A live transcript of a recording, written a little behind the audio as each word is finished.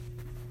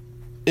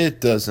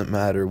It doesn't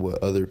matter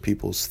what other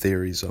people's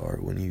theories are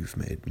when you've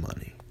made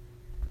money.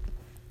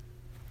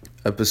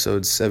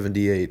 Episode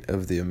 78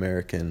 of the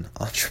American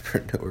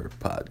Entrepreneur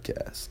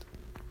Podcast.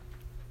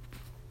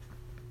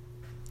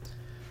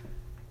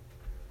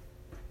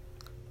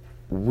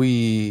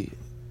 We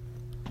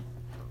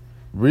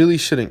really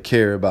shouldn't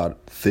care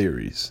about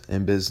theories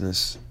in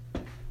business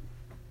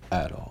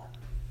at all.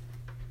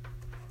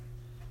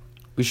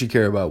 We should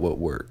care about what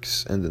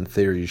works, and then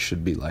theories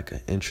should be like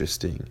an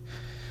interesting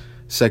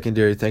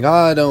secondary thing.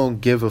 I don't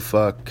give a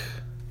fuck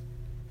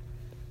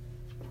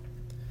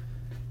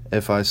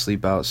if I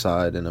sleep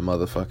outside in a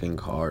motherfucking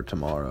car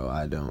tomorrow.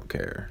 I don't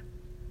care.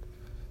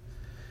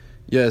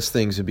 Yes,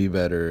 things would be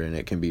better, and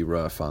it can be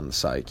rough on the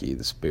psyche,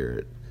 the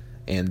spirit,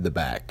 and the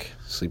back.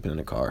 Sleeping in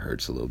a car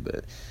hurts a little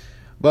bit.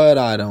 But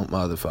I don't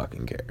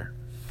motherfucking care.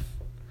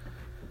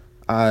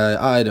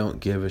 I don't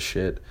give a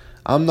shit.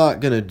 I'm not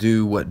gonna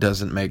do what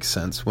doesn't make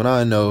sense when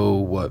I know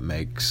what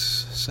makes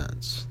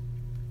sense.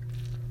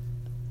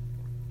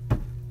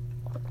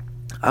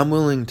 I'm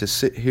willing to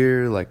sit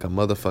here like a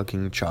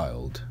motherfucking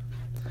child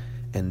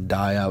and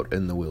die out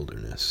in the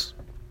wilderness.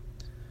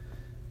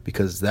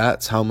 Because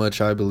that's how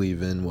much I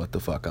believe in what the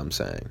fuck I'm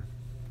saying.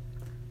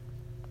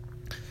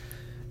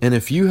 And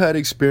if you had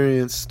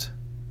experienced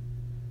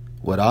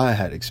what I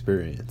had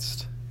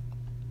experienced,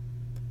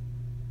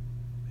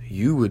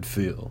 you would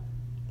feel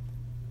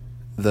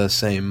the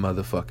same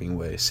motherfucking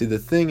way. See, the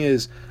thing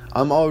is,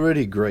 I'm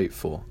already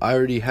grateful. I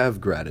already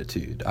have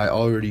gratitude. I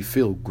already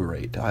feel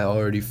great. I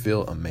already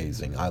feel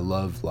amazing. I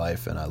love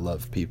life, and I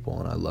love people,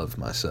 and I love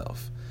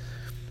myself.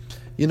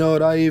 You know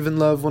what? I even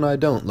love when I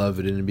don't love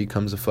it, and it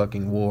becomes a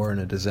fucking war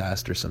and a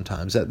disaster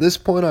sometimes. At this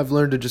point, I've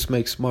learned to just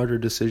make smarter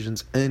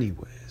decisions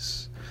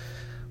anyways.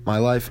 My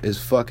life is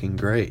fucking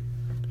great.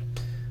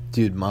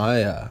 Dude,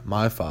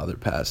 my father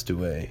passed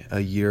away a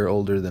year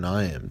older than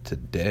I am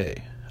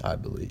today, I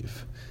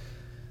believe.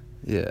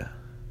 Yeah.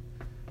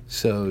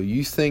 So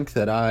you think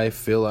that I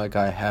feel like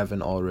I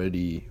haven't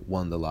already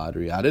won the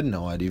lottery? I didn't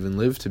know I'd even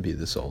live to be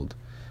this old.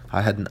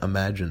 I hadn't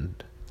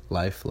imagined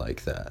life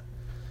like that.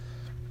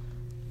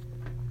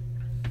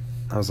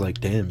 I was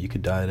like, damn, you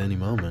could die at any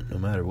moment, no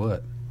matter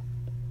what.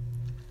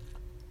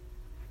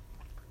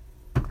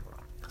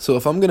 So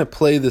if I'm going to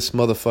play this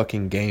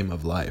motherfucking game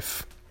of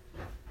life,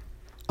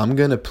 I'm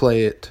going to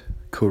play it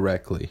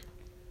correctly.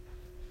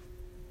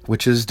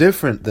 Which is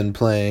different than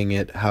playing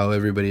it how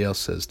everybody else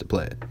says to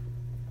play it.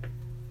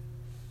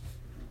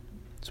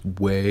 It's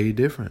way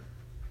different.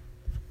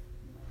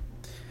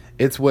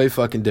 It's way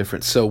fucking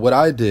different. So what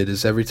I did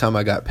is every time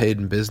I got paid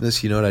in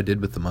business, you know what I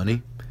did with the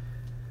money?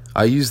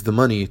 I used the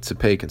money to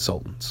pay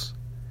consultants.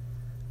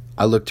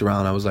 I looked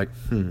around, I was like,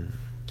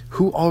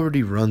 who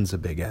already runs a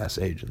big ass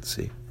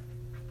agency?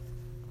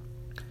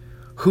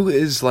 Who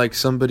is like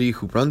somebody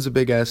who runs a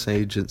big ass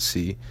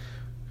agency,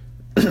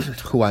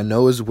 who I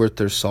know is worth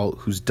their salt,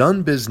 who's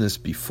done business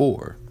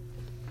before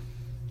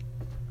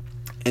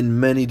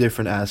in many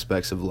different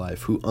aspects of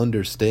life, who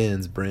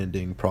understands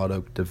branding,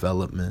 product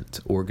development,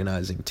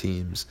 organizing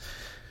teams,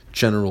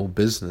 general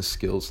business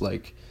skills,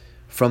 like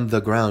from the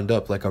ground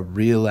up, like a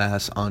real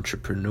ass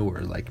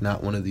entrepreneur, like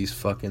not one of these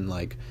fucking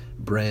like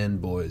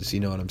brand boys, you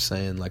know what I'm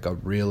saying? Like a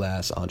real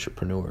ass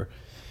entrepreneur.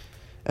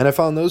 And I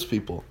found those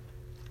people.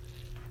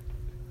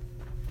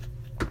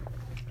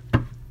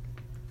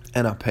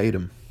 And I paid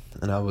them.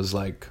 And I was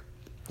like,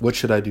 what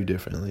should I do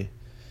differently?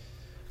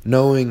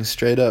 Knowing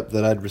straight up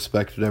that I'd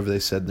respect whatever they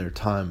said in their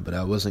time, but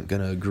I wasn't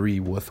going to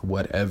agree with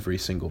what every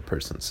single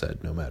person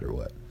said, no matter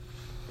what.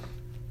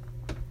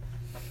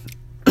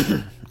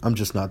 I'm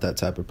just not that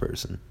type of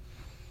person.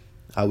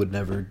 I would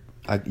never,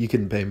 you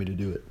couldn't pay me to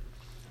do it.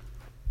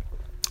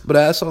 But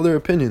I asked all their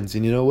opinions,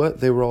 and you know what?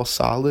 They were all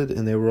solid,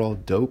 and they were all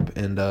dope,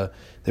 and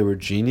they were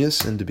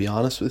genius, and to be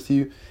honest with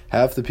you,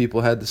 half the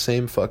people had the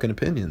same fucking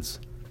opinions.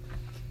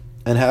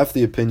 And half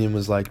the opinion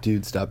was like,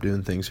 dude, stop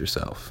doing things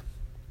yourself.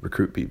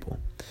 Recruit people.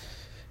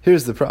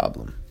 Here's the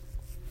problem.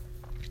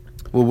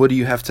 Well, what do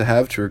you have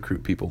to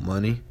recruit people?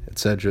 Money,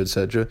 etc.,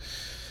 etc.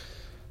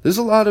 There's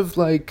a lot of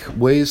like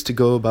ways to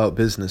go about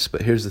business,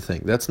 but here's the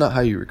thing. That's not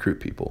how you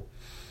recruit people.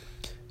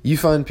 You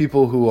find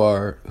people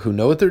who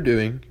know what they're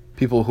doing,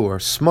 people who are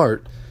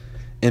smart,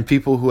 and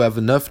people who have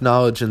enough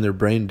knowledge in their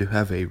brain to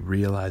have a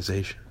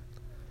realization.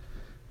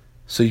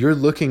 So you're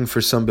looking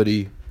for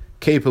somebody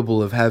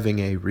capable of having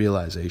a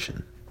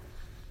realization.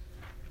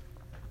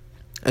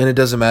 And it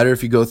doesn't matter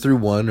if you go through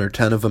 1 or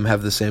 10 of them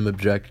have the same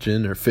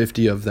objection, or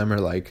 50 of them are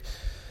like,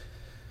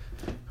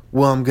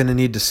 well, I'm going to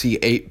need to see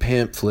 8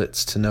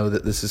 pamphlets to know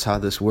that this is how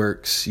this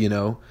works, you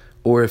know?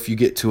 Or if you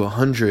get to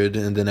 100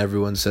 and then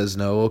everyone says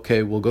no,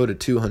 okay, we'll go to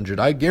 200.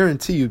 I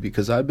guarantee you,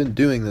 because I've been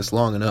doing this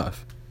long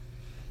enough,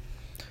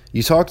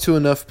 you talk to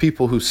enough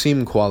people who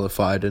seem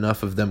qualified,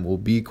 enough of them will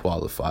be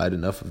qualified,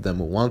 enough of them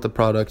will want the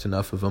product,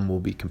 enough of them will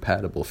be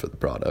compatible for the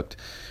product.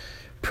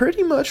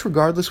 Pretty much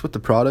regardless what the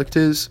product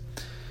is,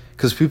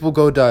 because people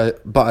go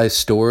buy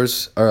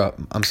toys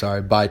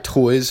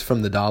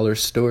from the dollar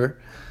store,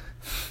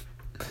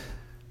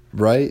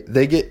 right?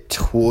 They get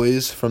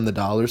toys from the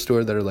dollar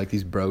store that are like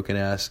these broken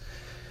ass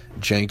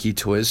janky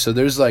twist. So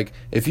there's like,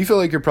 if you feel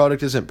like your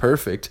product isn't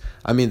perfect,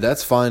 I mean,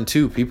 that's fine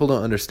too. People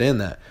don't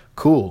understand that.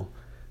 Cool.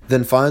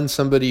 Then find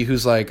somebody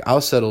who's like,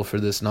 I'll settle for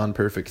this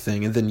non-perfect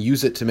thing, and then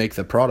use it to make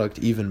the product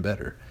even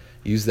better.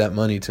 Use that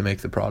money to make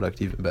the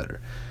product even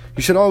better.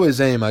 You should always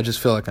aim, I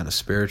just feel like on a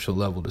spiritual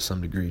level to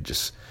some degree,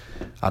 just,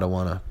 I don't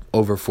want to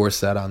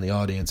overforce that on the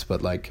audience,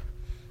 but like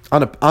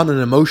on an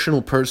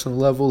emotional, personal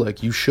level,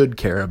 like you should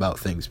care about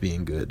things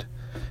being good,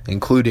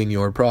 including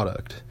your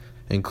product,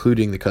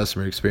 including the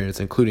customer experience,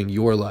 including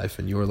your life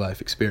and your life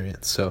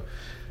experience. So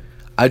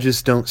I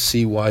just don't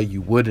see why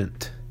you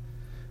wouldn't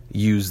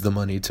use the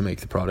money to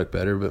make the product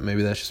better, but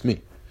maybe that's just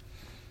me.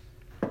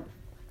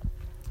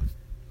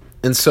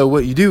 And so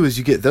what you do is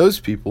you get those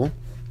people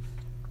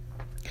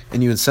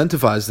and you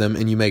incentivize them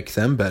and you make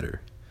them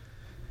better.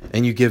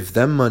 And you give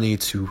them money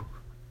to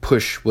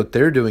push what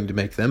they're doing to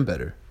make them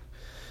better.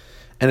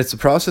 And it's a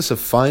process of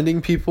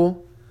finding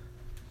people,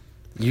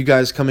 you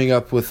guys coming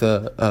up with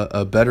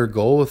a better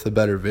goal, with a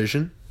better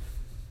vision,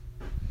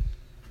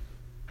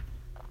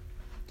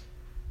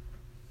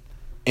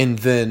 and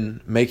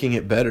then making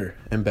it better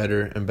and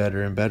better and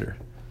better and better.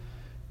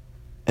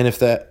 And if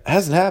that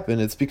hasn't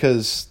happened, it's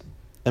because,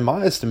 in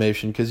my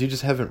estimation, because you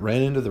just haven't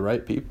ran into the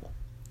right people.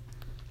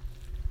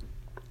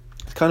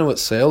 It's kind of what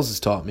sales has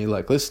taught me.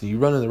 Like, listen, you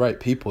run into the right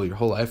people, your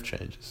whole life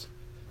changes.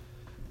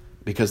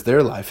 Because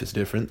their life is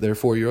different,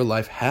 therefore your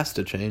life has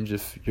to change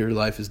if your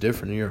life is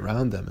different and you're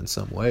around them in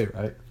some way,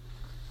 right?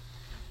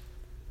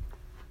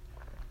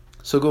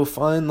 So go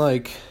find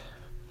like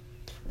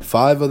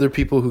 5 other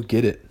people who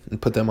get it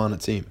and put them on a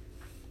team.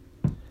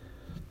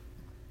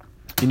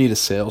 You need a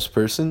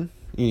salesperson,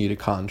 you need a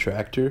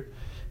contractor,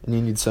 and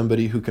you need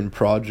somebody who can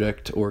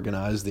project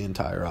organize the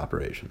entire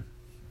operation.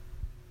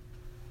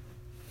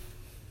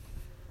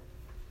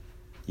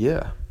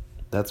 Yeah,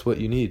 that's what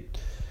you need.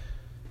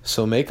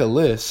 So make a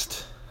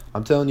list.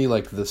 I'm telling you,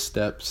 like, the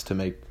steps to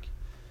make.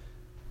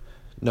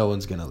 No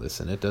one's going to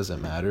listen. It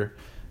doesn't matter.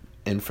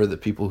 And for the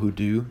people who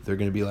do, they're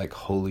going to be like,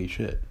 holy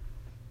shit,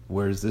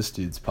 where's this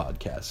dude's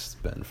podcast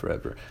been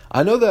forever?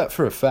 I know that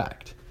for a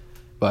fact,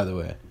 by the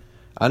way.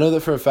 I know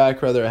that for a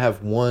fact, whether I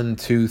have 1,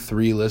 2,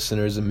 3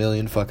 listeners, a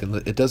million fucking...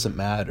 it doesn't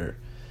matter.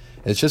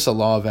 It's just a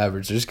law of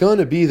average. There's going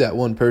to be that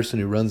one person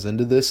who runs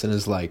into this and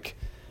is like,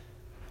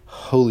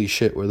 holy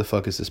shit, where the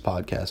fuck has this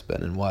podcast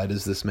been? And why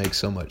does this make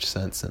so much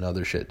sense and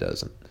other shit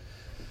doesn't?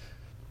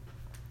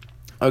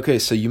 Okay,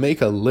 so you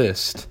make a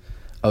list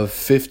of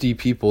 50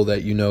 people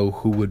that you know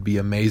who would be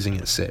amazing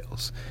at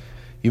sales.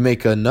 You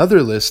make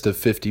another list of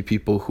 50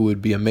 people who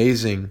would be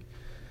amazing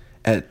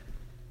at,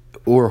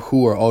 or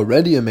who are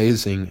already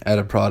amazing at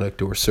a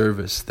product or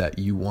service that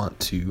you want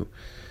to,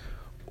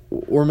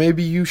 or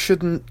maybe you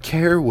shouldn't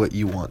care what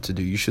you want to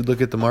do. You should look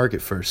at the market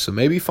first. So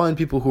maybe find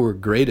people who are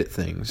great at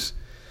things.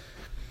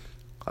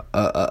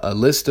 A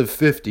list of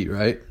 50,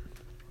 right?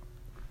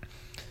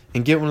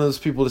 And get one of those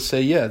people to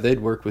say, yeah, they'd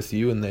work with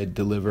you and they'd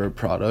deliver a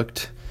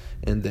product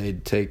and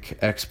they'd take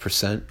X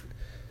percent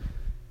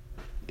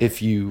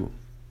if you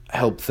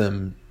help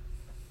them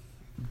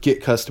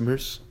get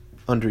customers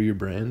under your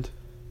brand.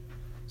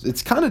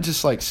 It's kind of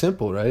just like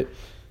simple, right?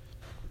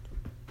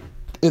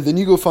 And then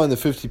you go find the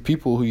 50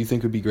 people who you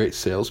think would be great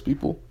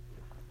salespeople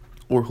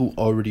or who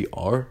already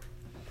are.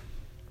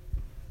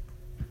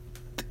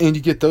 And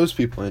you get those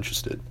people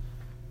interested.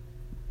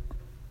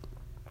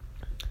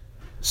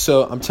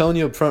 So I'm telling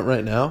you up front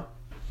right now,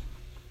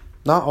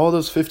 not all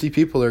those 50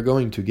 people are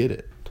going to get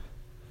it.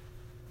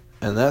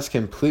 And that's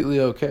completely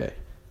okay.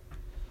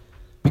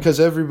 Because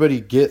everybody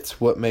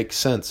gets what makes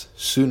sense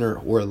sooner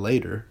or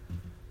later.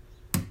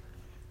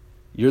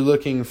 You're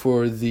looking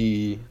for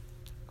the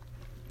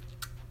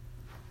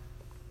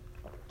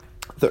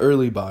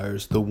early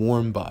buyers, the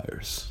warm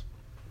buyers,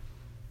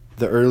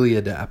 the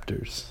early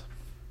adapters.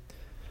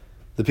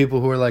 The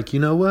people who are like, you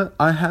know what?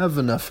 I have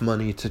enough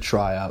money to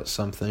try out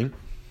something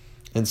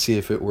and see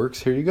if it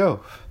works. Here you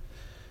go.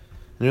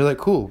 And you're like,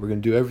 cool, we're going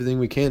to do everything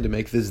we can to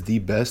make this the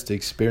best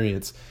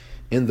experience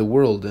in the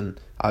world. And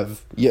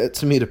I've yet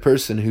to meet a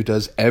person who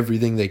does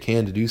everything they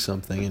can to do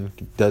something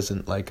and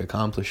doesn't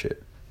accomplish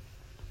it.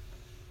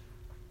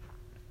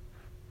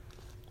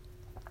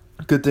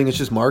 Good thing it's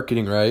just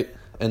marketing, right?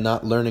 And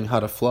not learning how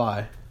to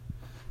fly.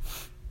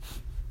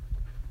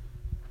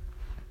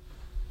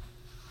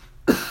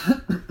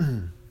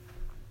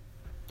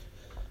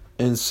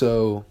 And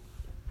so,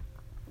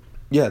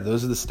 yeah,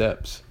 those are the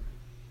steps.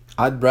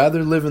 I'd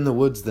rather live in the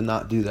woods than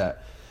not do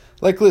that.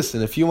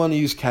 Listen, if you want to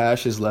use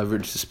cash as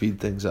leverage to speed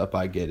things up,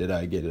 I get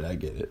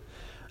it.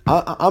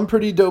 I'm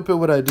pretty dope at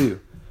what I do.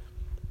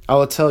 I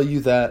will tell you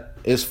that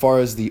as far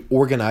as the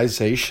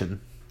organization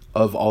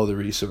of all the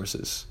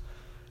resources,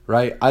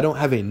 right? I don't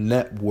have a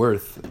net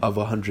worth of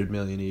 $100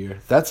 million a year.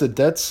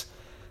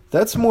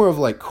 That's more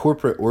of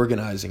corporate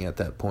organizing at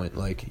that point.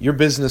 Your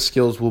business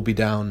skills will be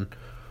down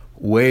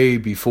way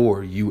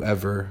before you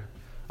ever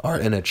are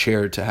in a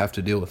chair to have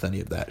to deal with any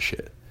of that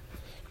shit.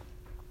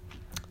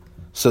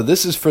 So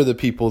this is for the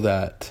people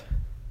that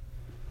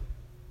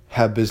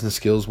have business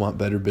skills want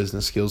better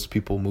business skills,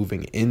 people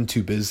moving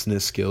into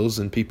business skills,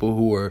 and people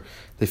who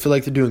they feel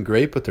like they're doing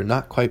great, but they're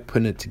not quite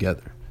putting it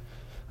together.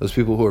 Those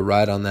people who are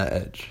right on that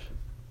edge.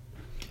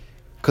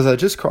 Because I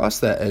just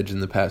crossed that edge in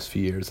the past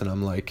few years, and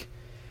I'm like,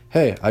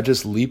 hey, I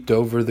just leaped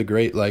over the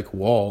great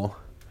wall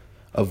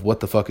of what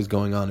the fuck is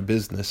going on in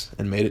business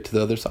and made it to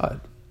the other side.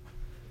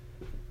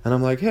 And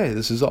I'm like, hey,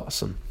 this is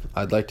awesome.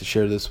 I'd like to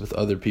share this with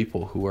other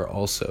people who are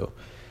also,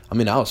 I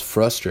was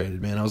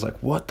frustrated, man. I was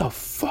like, what the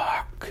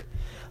fuck?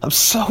 I'm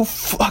so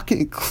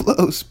fucking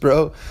close,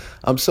 bro.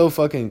 I'm so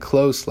fucking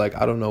close. I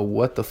don't know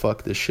what the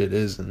fuck this shit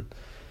is. And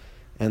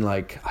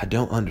I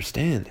don't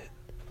understand it.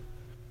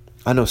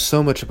 I know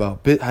so much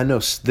about I know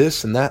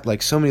this and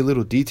that, so many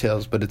little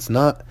details, but it's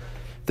not,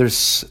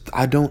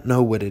 I don't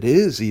know what it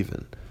is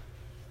even.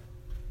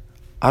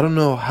 I don't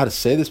know how to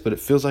say this, but it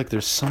feels like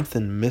there's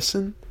something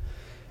missing.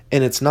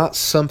 And it's not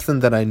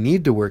something that I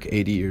need to work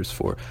 80 years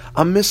for.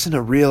 I'm missing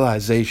a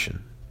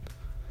realization.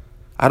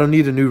 I don't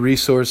need a new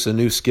resource, a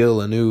new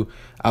skill, a new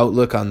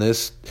outlook on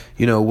this.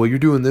 Well, you're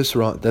doing this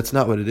wrong. That's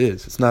not what it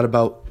is. It's not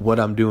about what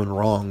I'm doing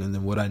wrong and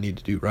then what I need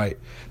to do right.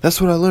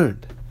 That's what I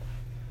learned.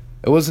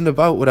 It wasn't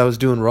about what I was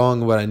doing wrong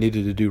and what I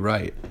needed to do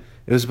right.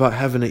 It was about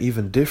having an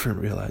even different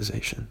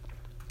realization.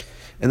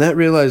 And that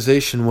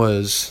realization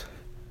was,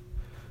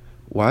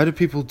 why do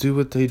people do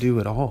what they do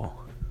at all?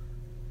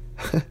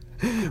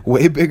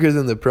 Way bigger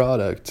than the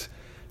product.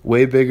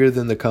 Way bigger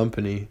than the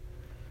company.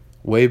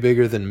 Way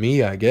bigger than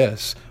me, I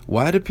guess.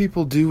 Why do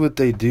people do what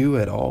they do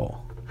at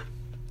all?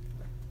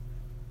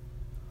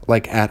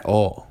 At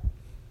all.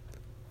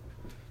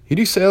 You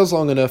do sales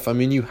long enough,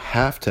 you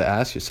have to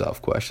ask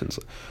yourself questions.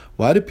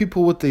 Why do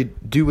people what they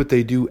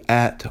do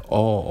at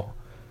all?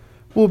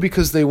 Well,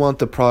 because they want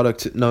the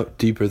product to know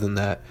deeper than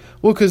that.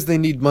 Well, because they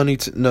need money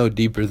to know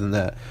deeper than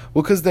that.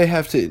 Well, because they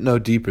have to know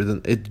deeper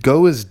than it.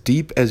 Go as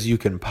deep as you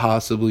can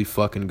possibly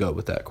fucking go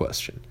with that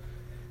question.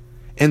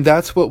 And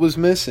that's what was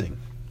missing.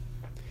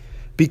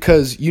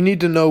 Because you need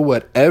to know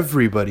what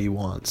everybody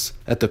wants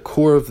at the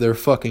core of their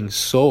fucking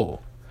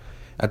soul.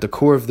 At the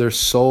core of their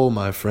soul,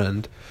 my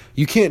friend.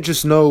 You can't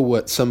just know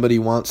what somebody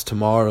wants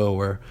tomorrow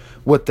or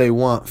what they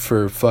want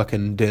for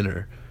fucking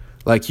dinner.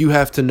 You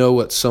have to know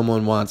what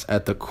someone wants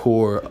at the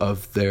core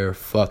of their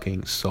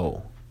fucking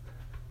soul.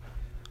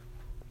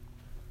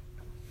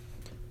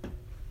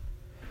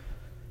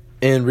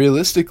 And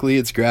realistically,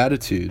 it's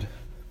gratitude.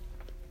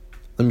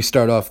 Let me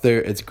start off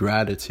there. It's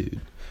gratitude.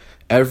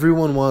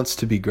 Everyone wants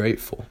to be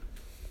grateful.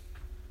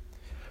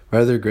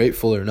 Whether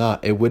grateful or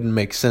not, it wouldn't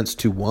make sense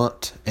to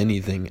want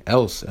anything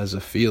else as a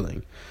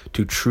feeling,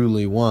 to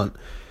truly want.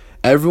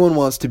 Everyone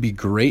wants to be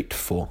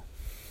grateful.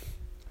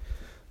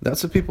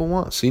 That's what people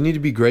want. So you need to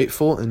be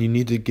grateful and you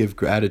need to give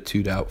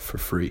gratitude out for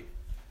free.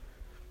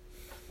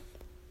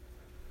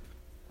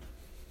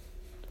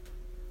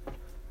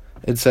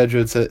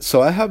 Etc.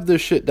 So I have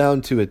this shit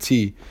down to a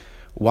T.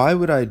 Why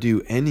would I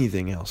do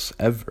anything else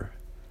ever?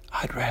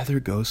 I'd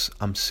rather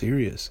I'm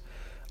serious.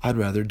 I'd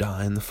rather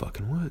die in the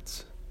fucking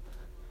woods.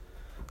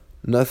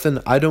 Nothing,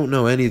 I don't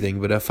know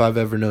anything, but if I've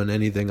ever known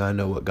anything, I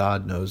know what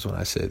God knows when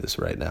I say this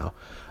right now.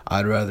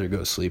 I'd rather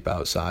go sleep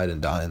outside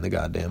and die in the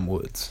goddamn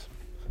woods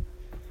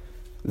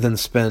than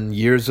spend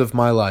years of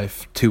my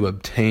life to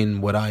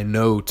obtain what I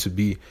know to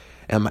be,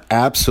 am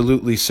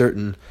absolutely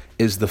certain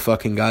is the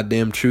fucking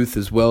goddamn truth,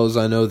 as well as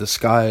I know the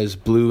sky is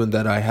blue and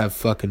that I have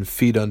fucking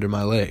feet under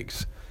my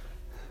legs.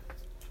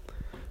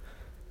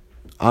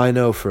 I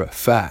know for a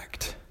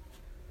fact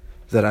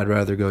that I'd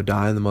rather go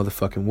die in the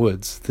motherfucking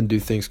woods than do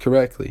things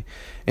correctly.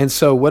 And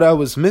so what I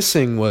was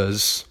missing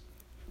was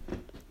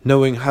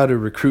knowing how to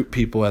recruit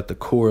people at the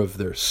core of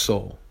their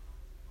soul.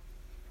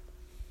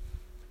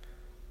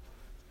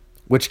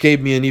 Which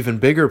gave me an even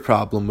bigger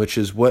problem, which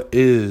is what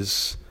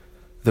is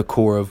the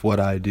core of what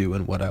I do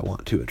and what I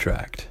want to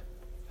attract.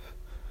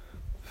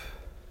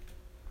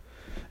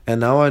 And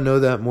now I know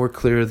that more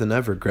clear than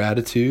ever.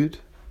 Gratitude.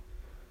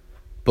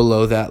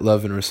 Below that,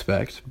 love and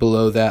respect.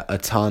 Below that,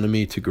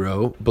 autonomy to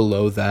grow.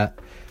 Below that,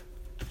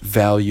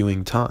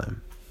 valuing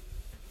time.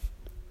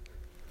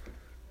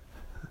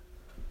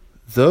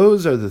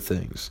 Those are the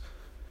things.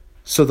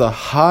 So the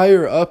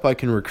higher up I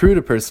can recruit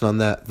a person on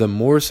that, the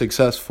more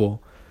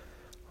successful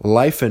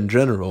life in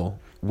general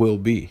will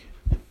be.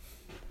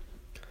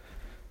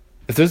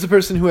 If there's a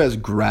person who has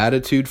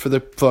gratitude for the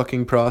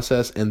fucking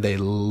process and they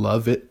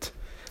love it,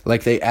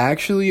 they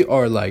actually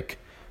are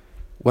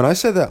when I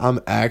say that I'm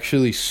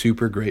actually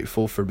super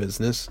grateful for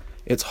business,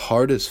 it's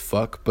hard as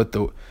fuck, but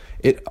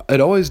it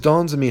always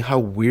dawns on me how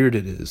weird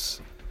it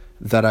is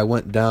that I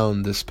went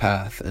down this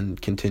path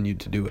and continued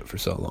to do it for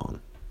so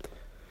long.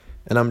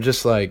 And I'm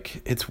just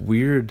it's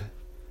weird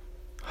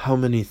how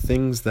many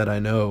things that I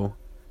know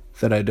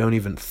that I don't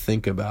even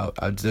think about.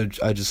 I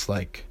just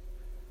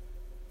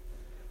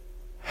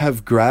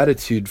have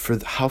gratitude for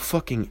how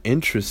fucking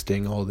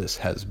interesting all this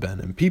has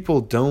been. And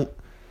people don't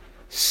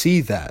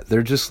see that.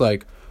 They're just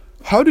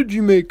how did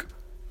you make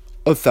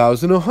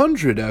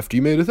 1,100 after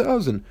you made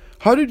 1,000?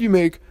 How did you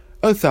make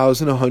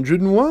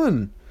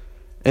 1,101?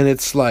 And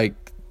it's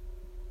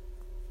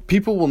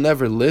People will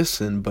never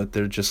listen, but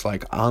they're just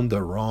like on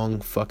the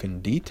wrong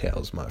fucking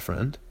details, my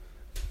friend.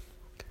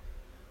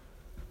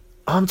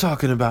 I'm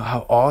talking about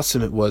how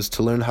awesome it was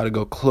to learn how to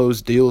go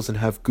close deals and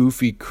have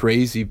goofy,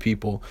 crazy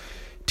people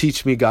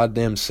teach me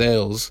goddamn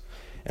sales.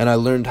 And I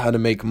learned how to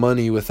make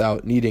money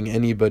without needing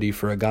anybody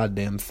for a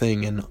goddamn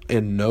thing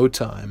in no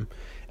time.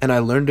 And I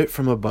learned it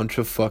from a bunch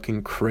of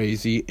fucking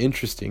crazy,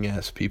 interesting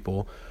ass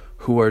people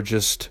who are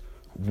just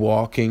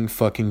walking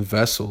fucking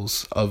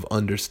vessels of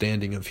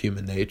understanding of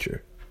human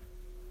nature.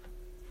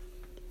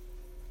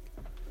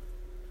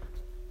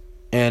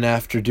 And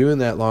after doing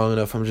that long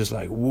enough, I'm just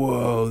like,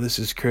 whoa, this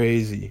is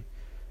crazy.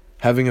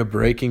 Having a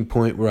breaking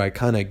point where I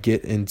kind of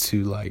get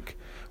into like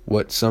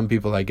what some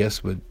people I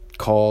guess would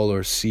call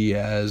or see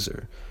as,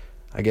 or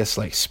I guess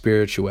like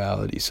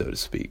spirituality, so to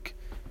speak.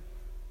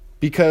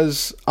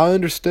 Because I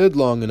understood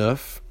long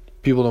enough.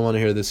 People don't want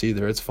to hear this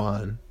either. It's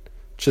fine.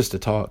 It's just a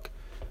talk.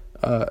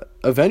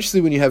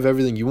 Eventually, when you have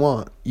everything you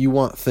want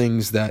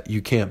things that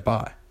you can't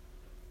buy.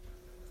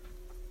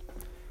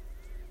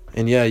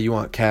 And yeah, you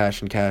want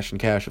cash and cash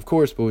and cash, of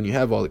course, but when you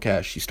have all the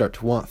cash, you start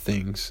to want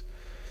things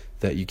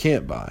that you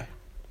can't buy.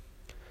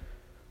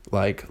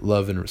 Like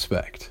love and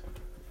respect.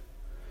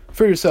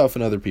 For yourself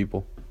and other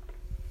people.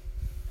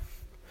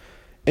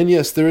 And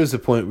yes, there is a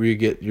point where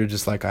you're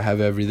just like, I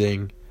have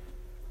everything.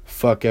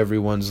 Fuck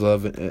everyone's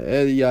love,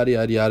 yada,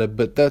 yada, yada.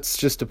 But that's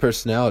just a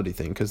personality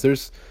thing, because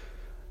there's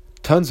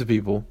tons of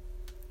people,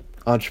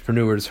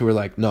 entrepreneurs, who are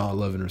like, no,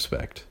 love and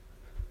respect.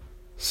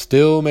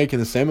 Still making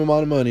the same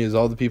amount of money as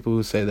all the people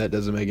who say that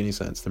doesn't make any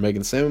sense. They're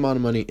making the same amount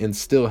of money and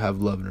still have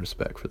love and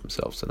respect for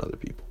themselves and other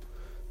people.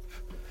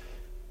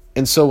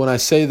 And so when I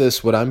say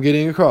this, what I'm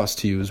getting across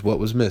to you is what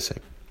was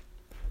missing.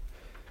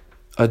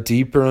 A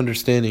deeper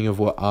understanding of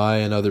what I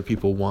and other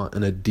people want,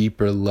 and a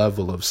deeper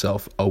level of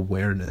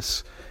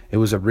self-awareness. It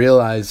was a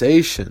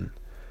realization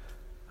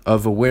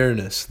of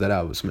awareness that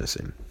I was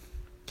missing.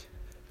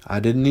 I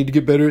didn't need to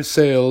get better at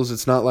sales.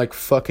 It's not like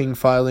fucking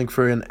filing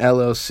for an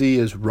LLC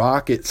is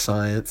rocket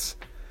science.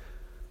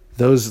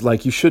 Those,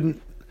 like, you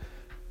shouldn't,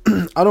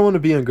 I don't want to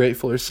be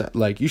ungrateful or,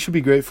 like, you should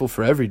be grateful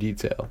for every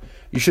detail.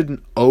 You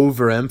shouldn't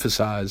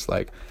overemphasize,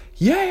 like,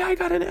 yay, I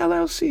got an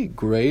LLC.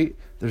 Great.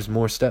 There's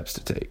more steps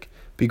to take.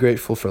 Be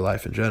grateful for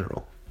life in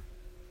general.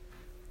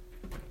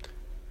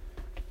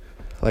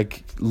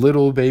 Like,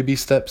 little baby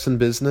steps in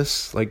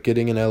business, like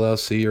getting an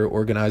LLC or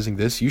organizing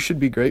this, you should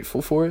be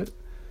grateful for it.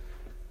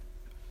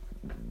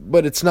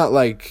 But it's not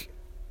like,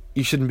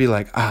 you shouldn't be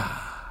like,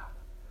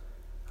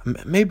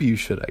 maybe you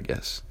should, I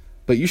guess.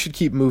 But you should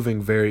keep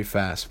moving very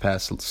fast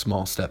past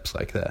small steps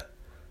like that.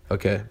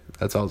 Okay?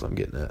 That's all I'm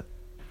getting at.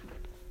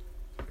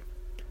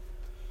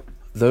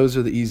 Those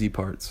are the easy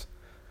parts.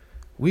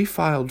 We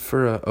filed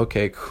for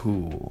okay,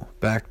 cool.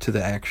 Back to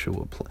the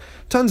actual plan.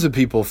 Tons of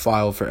people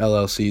file for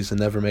LLCs and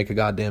never make a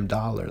goddamn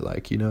dollar.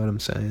 Like, you know what I'm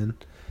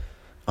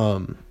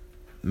saying?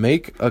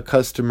 Make a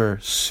customer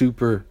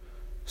super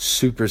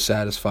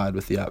satisfied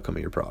with the outcome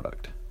of your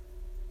product.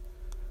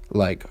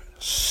 Like,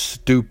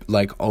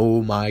 like,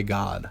 oh my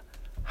God,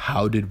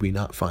 how did we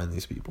not find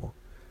these people?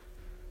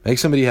 Make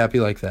somebody happy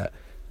like that.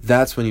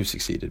 That's when you've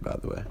succeeded, by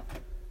the way.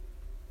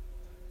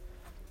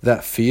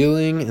 That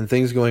feeling and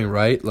things going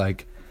right,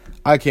 like,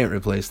 I can't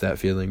replace that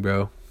feeling,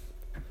 bro.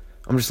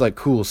 I'm just like,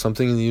 cool,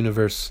 something in the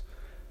universe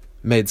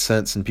made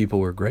sense and people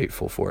were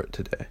grateful for it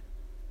today.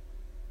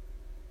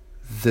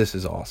 This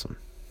is awesome.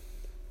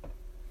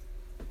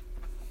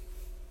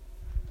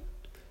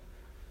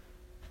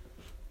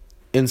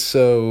 And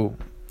so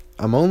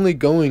I'm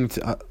going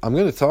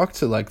to talk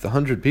to like the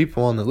 100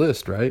 people on the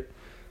list, right?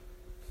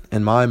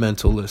 And my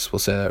mental list will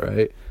say that,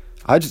 right?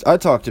 I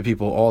talk to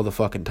people all the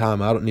fucking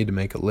time. I don't need to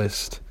make a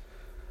list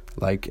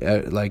like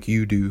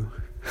you do.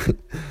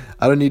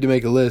 I don't need to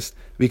make a list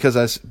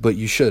but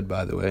you should,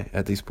 by the way,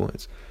 at these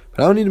points.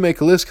 But I don't need to make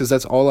a list because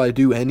that's all I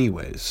do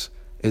anyways,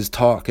 is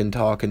talk and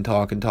talk and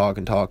talk and talk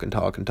and talk and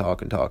talk and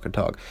talk and talk and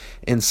talk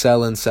and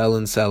sell and sell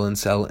and sell and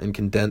sell and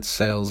condense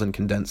sales and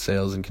condense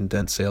sales and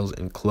condense sales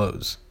and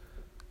close.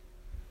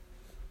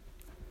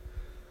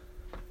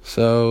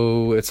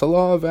 So it's a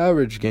law of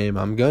average game.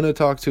 I'm going to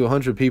talk to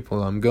 100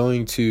 people. I'm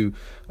going to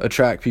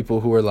attract people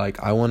who are like,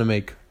 I want to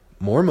make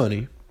more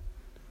money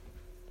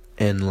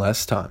in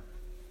less time.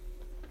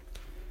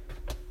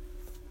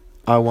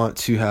 I want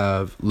to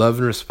have love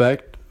and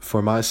respect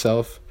for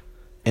myself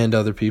and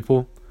other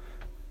people,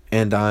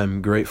 and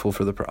I'm grateful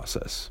for the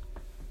process.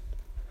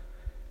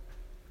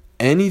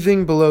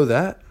 Anything below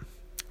that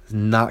is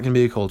not going to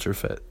be a culture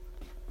fit.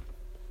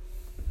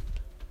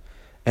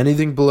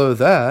 Anything below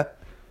that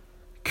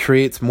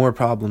creates more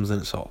problems than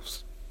it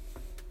solves.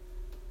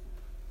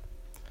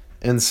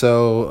 And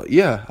so,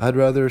 yeah, I'd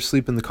rather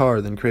sleep in the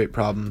car than create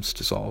problems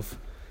to solve.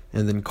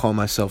 And then call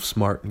myself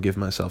smart and give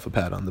myself a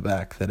pat on the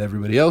back that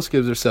everybody else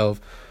gives herself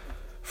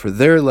for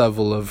their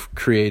level of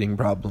creating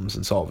problems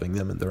and solving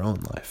them in their own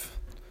life.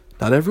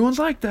 Not everyone's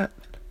like that.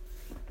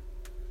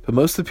 But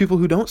most of the people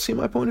who don't see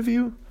my point of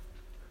view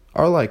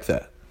are like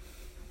that.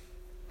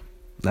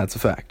 That's a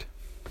fact.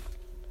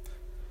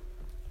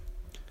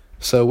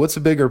 So what's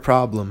a bigger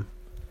problem?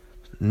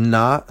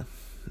 Not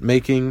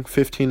making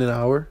 15 an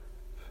hour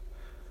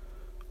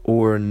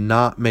or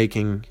not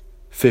making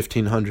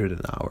 1,500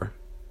 an hour.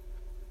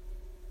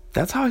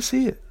 That's how I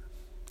see it.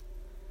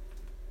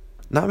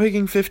 Not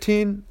making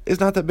 15 is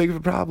not that big of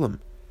a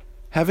problem.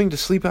 Having to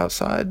sleep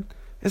outside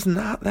is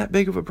not that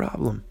big of a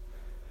problem.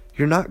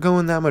 You're not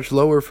going that much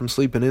lower from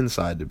sleeping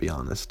inside, to be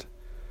honest.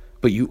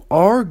 But you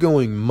are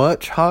going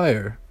much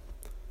higher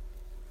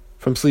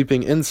from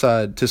sleeping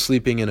inside to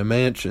sleeping in a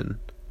mansion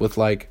with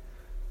like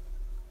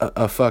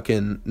a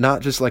fucking,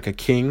 not just like a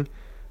king,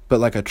 but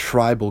like a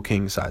tribal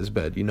king size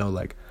bed. You know,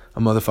 like a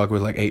motherfucker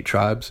with like 8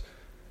 tribes.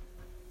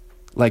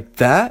 Like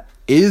that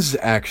is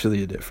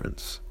actually a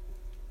difference.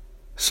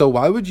 So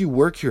why would you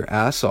work your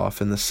ass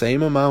off in the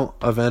same amount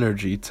of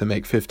energy to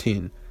make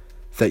 15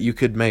 that you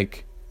could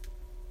make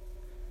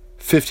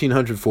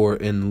 1,500 for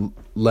in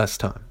less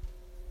time?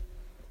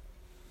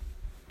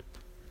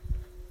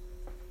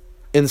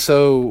 And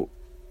so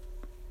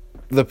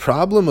the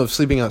problem of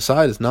sleeping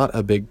outside is not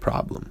a big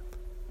problem.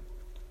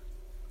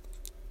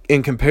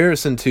 In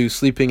comparison to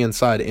sleeping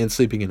inside and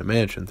sleeping in a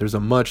mansion, there's a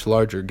much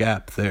larger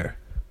gap there.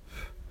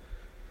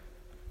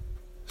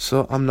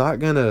 So I'm not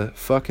gonna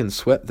fucking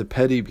sweat the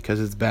petty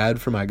because it's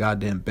bad for my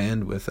goddamn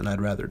bandwidth and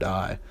I'd rather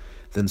die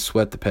than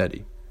sweat the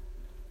petty.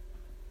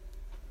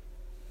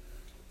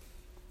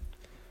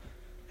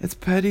 It's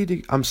petty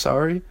to, I'm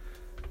sorry.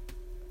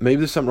 Maybe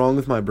there's something wrong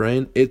with my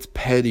brain. It's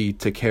petty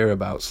to care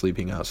about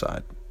sleeping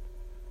outside.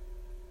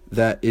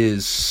 That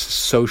is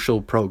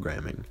social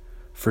programming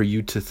for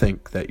you to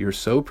think that you're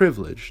so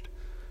privileged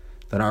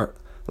that are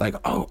like,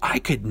 oh, I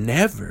could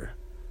never.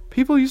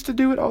 People used to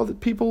do it all. The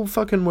people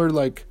fucking were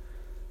like,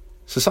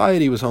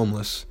 society was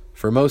homeless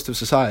for most of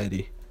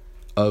society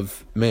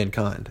of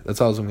mankind.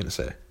 That's all I'm going to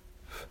say.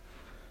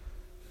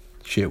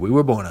 Shit, we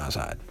were born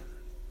outside.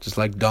 Just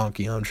like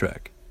Donkey on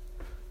Shrek.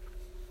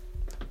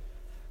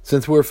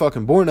 Since we're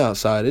fucking born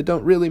outside, it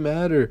don't really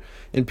matter.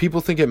 And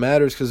people think it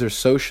matters because they're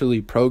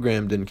socially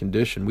programmed and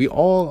conditioned. We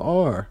all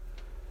are.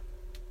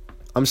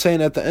 I'm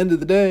saying at the end of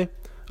the day,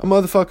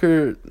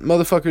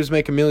 motherfuckers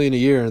make $1 million a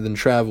year and then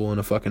travel in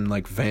a fucking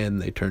like van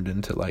they turned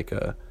into like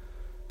a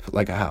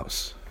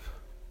house.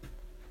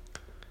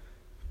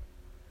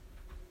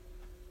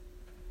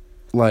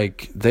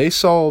 Like, they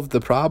solved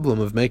the problem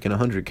of making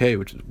 $100K,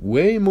 which is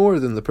way more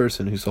than the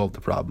person who solved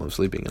the problem of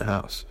sleeping in a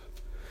house.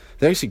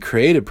 They actually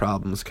created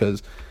problems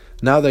because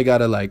now they got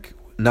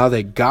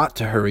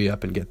to hurry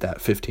up and get that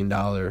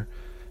 $15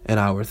 an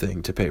hour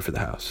thing to pay for the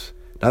house.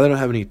 Now they don't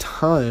have any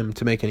time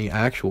to make any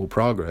actual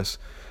progress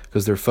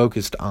because they're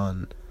focused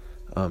on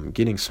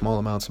getting small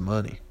amounts of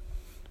money.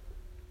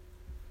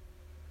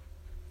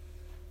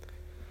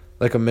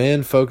 Like a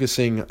man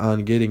focusing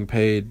on getting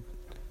paid,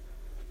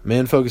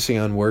 man focusing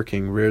on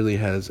working rarely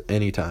has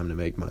any time to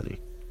make money.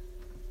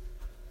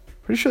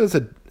 Pretty sure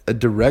that's a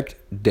direct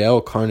Dale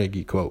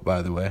Carnegie quote,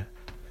 by the way.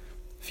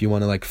 If you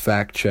want to like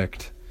fact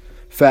check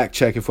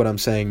if what I'm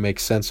saying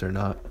makes sense or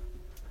not.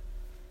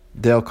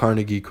 Dale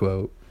Carnegie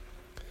quote: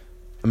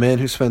 "A man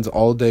who spends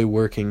all day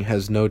working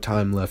has no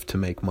time left to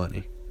make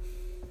money."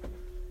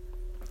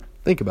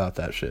 Think about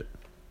that shit.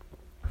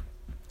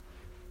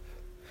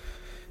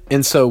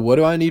 And so what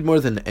do I need more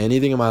than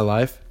anything in my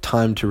life?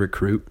 Time to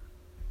recruit.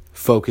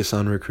 Focus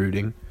on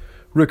recruiting.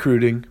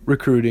 Recruiting.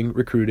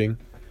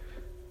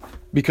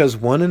 Because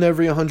 1 in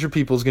every 100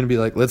 people is going to be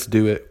like, let's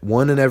do it.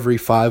 1 in every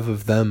 5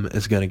 of them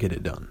is going to get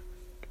it done.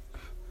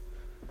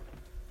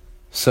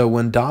 So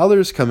when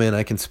dollars come in,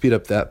 I can speed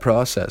up that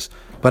process.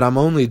 But I'm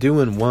only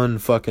doing one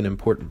fucking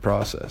important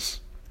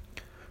process.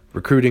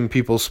 Recruiting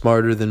people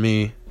smarter than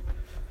me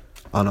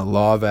on a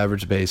law of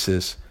average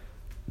basis.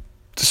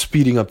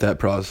 Speeding up that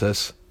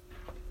process.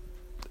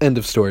 End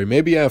of story.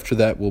 Maybe after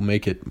that we'll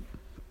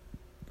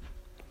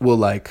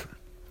like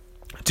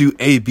do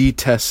A/B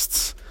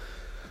tests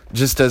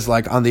just as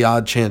like on the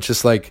odd chance,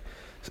 just like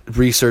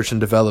research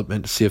and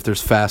development to see if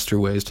there's faster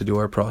ways to do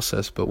our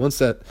process. But once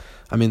that,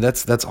 I mean,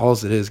 that's all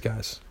it is,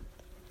 guys.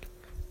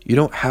 You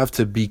don't have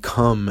to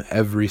become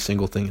every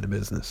single thing in a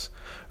business.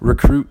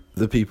 Recruit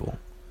the people.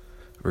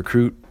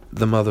 Recruit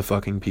the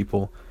motherfucking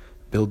people.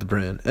 Build the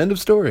brand. End of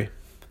story.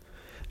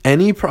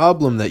 Any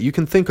problem that you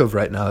can think of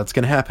right now that's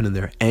going to happen in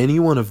there, any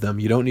one of them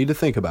you don't need to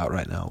think about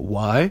right now.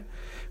 Why?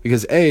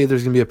 Because A,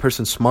 there's going to be a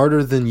person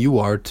smarter than you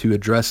are to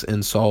address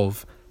and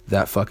solve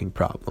that fucking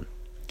problem.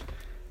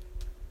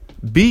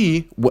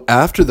 B,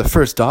 after the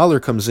first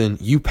dollar comes in,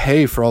 you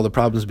pay for all the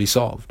problems to be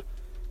solved.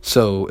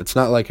 So it's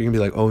not like you're going to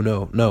be like, oh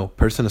no,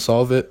 person to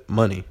solve it,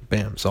 money,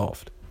 bam,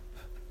 solved.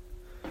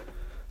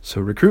 So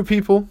recruit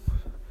people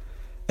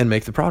and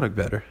make the product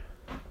better.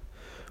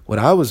 What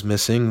I was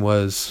missing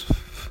was,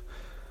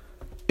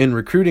 in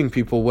recruiting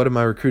people, what am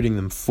I recruiting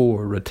them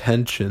for?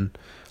 Retention.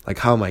 Like,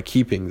 how am I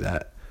keeping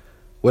that?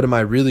 What am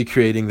I really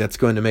creating that's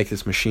going to make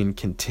this machine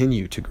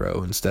continue to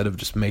grow instead of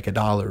just make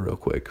 $1 real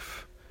quick?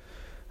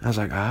 I was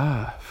like,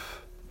 I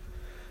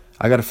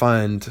got to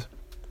find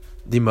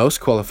the most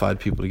qualified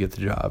people to get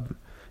the job.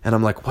 And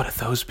I'm like, what do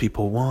those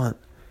people want?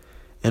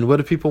 And what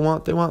do people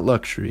want? They want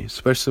luxury,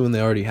 especially when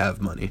they already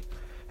have money.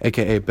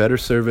 aka better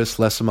service,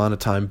 less amount of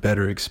time,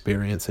 better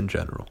experience in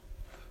general.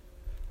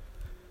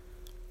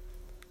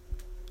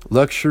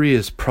 Luxury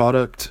is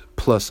product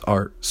plus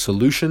art,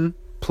 solution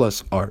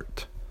plus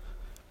art.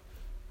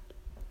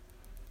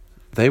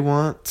 They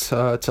want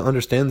to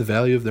understand the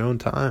value of their own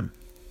time.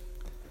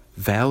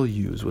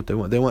 Value is what they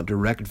want. They want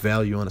direct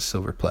value on a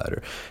silver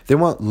platter. They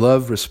want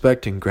love,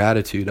 respect, and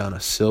gratitude on a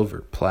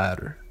silver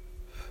platter.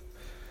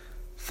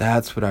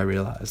 That's what I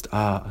realized.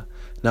 Now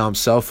I'm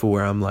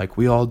self-aware. I'm like,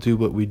 we all do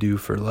what we do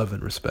for love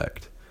and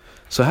respect.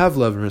 So have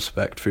love and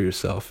respect for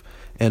yourself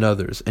and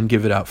others, and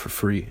give it out for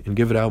free, and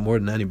give it out more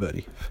than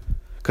anybody,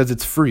 because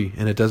it's free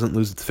and it doesn't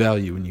lose its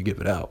value when you give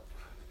it out.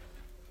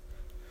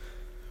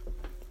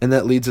 And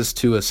that leads us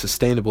to a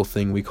sustainable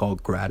thing we call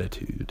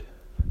gratitude.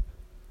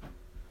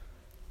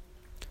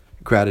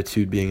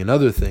 Gratitude being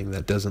another thing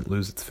that doesn't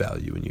lose its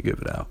value when you give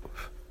it out.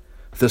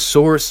 The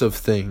source of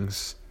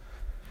things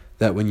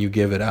that when you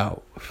give it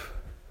out,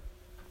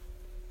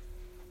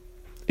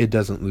 it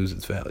doesn't lose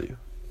its value.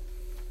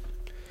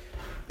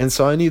 And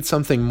so I need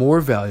something more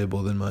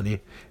valuable than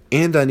money,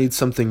 and I need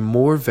something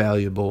more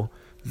valuable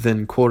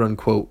than, quote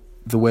unquote,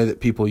 the way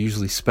that people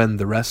usually spend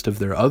the rest of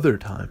their other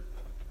time.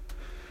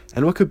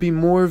 And what could be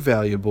more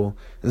valuable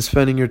than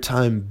spending your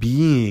time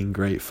being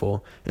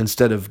grateful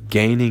instead of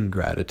gaining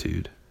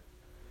gratitude?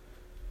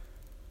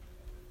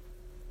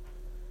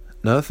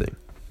 Nothing.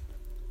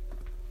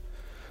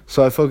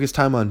 So I focus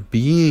time on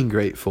being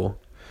grateful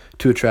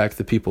to attract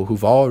the people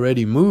who've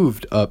already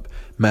moved up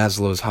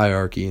Maslow's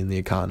hierarchy in the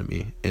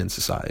economy and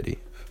society.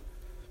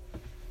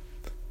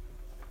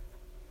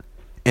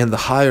 And the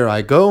higher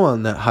I go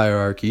on that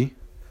hierarchy,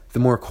 the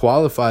more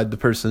qualified the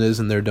person is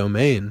in their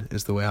domain,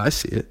 is the way I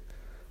see it.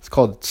 It's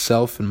called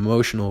self and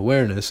emotional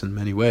awareness in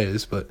many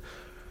ways, but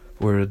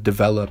we're a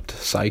developed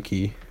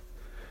psyche,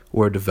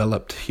 or a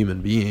developed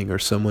human being, or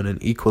someone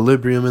in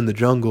equilibrium in the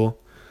jungle.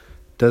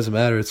 Doesn't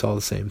matter, it's all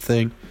the same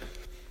thing.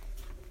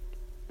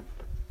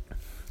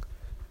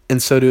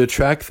 And so to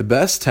attract the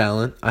best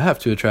talent, I have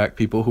to attract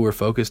people who are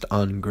focused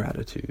on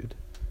gratitude.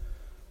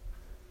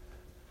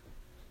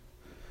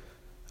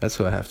 That's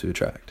who I have to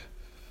attract.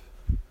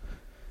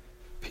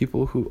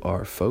 People who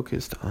are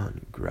focused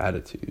on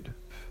gratitude.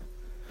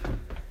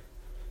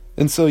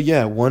 And so,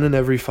 1 in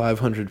every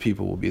 500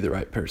 people will be the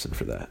right person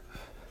for that.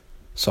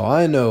 So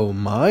I know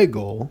my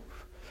goal.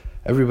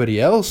 Everybody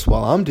else,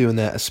 while I'm doing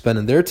that, is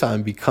spending their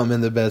time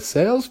becoming the best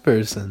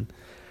salesperson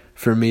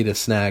for me to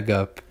snag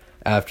up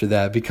after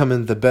that.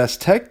 Becoming the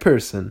best tech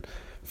person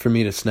for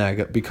me to snag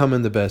up.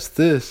 Becoming the best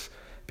this.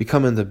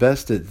 Becoming the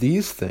best at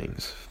these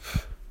things.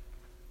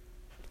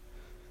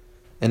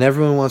 And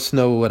everyone wants to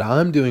know what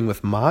I'm doing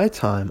with my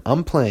time.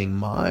 I'm playing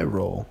my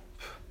role.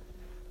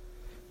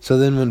 So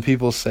then when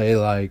people say,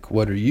 like,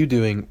 what are you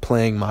doing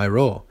playing my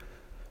role?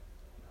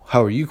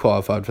 How are you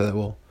qualified for that?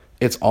 Well,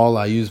 it's all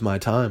I use my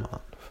time on.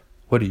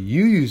 What do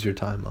you use your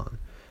time on?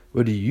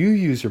 What do you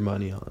use your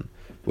money on?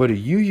 What do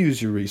you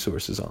use your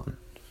resources on?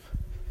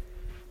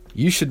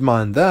 You should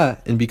mind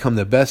that and become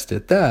the best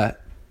at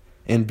that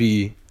and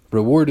be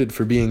rewarded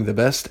for being the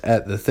best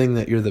at the thing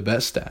that you're the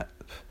best at.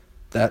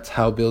 That's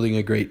how building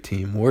a great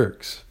team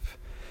works.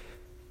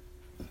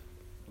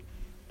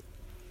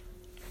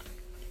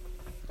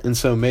 And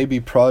so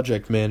maybe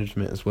project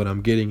management is what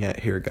I'm getting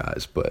at here,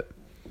 guys. But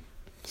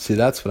see,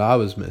 that's what I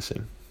was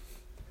missing.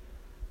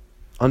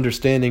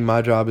 Understanding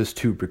my job is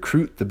to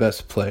recruit the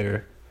best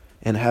player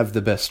and have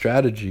the best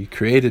strategy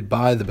created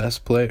by the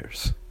best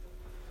players.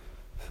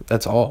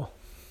 That's all.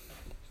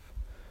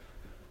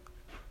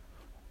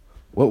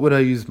 What would I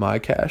use my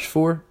cash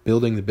for?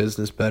 Building the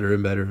business better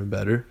and better and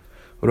better.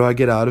 What do I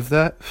get out of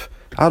that?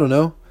 I don't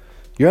know.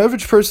 Your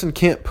average person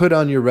can't put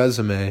on your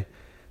resume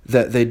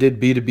that they did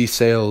B2B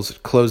sales,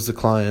 closed the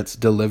clients,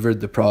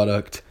 delivered the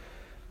product,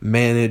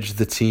 managed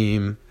the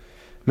team,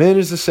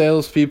 managed the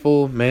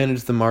salespeople,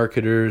 managed the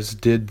marketers,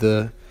 did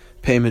the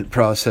payment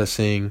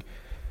processing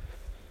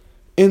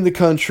in the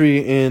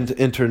country and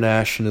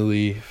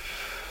internationally,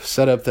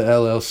 set up the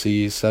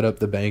LLC, set up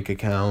the bank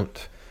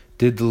account,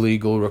 did the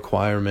legal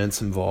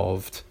requirements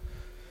involved,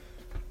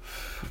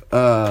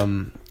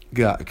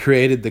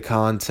 created the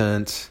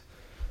content,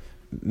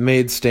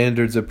 made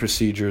standards of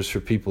procedures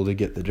for people to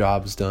get the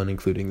jobs done,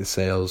 including the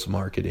sales,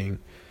 marketing,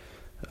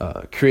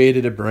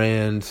 created a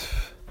brand,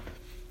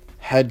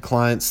 had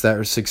clients that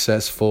are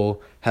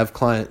successful, have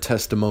client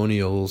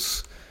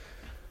testimonials.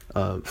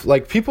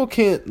 People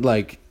can't,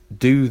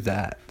 do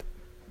that.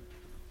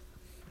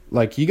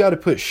 You got to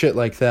put shit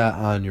like that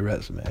on your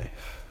resume.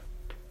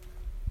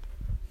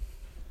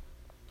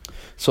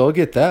 So I'll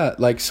get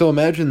that. So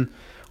imagine,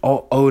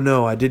 oh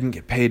no, I didn't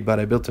get paid, but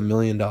I built $1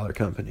 million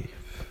company.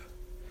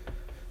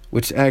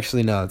 Which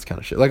actually, no, it's kind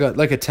of shit. Like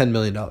a $10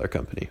 million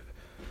company.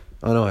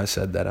 I know I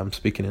said that. I'm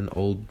speaking in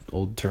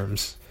old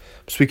terms.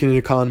 I'm speaking in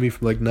economy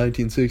from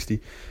 1960.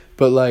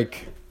 But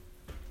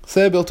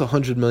say I built a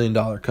 $100 million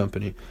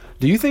company.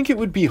 Do you think it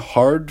would be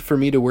hard for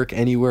me to work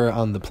anywhere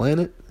on the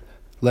planet,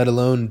 let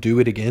alone do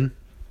it again?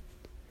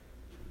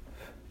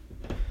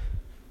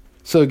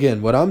 So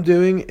again, what I'm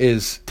doing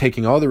is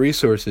taking all the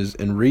resources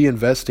and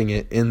reinvesting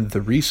it in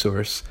the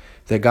resource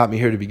that got me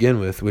here to begin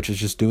with, which is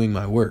just doing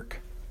my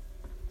work.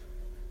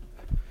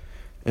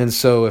 And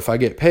so if I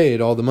get paid,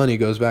 all the money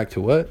goes back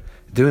to what?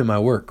 Doing my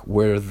work,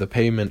 where the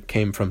payment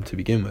came from to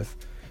begin with.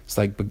 It's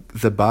like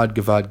the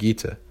Bhagavad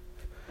Gita.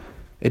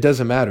 It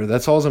doesn't matter.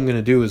 That's all I'm going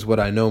to do is what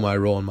I know my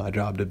role and my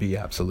job to be,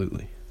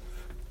 absolutely.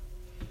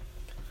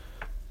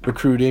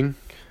 Recruiting,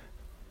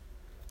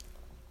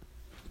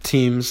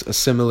 teams,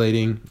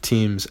 assimilating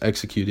teams,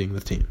 executing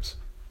with teams.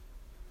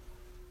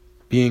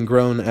 Being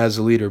grown as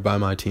a leader by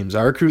my teams.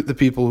 I recruit the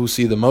people who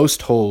see the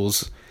most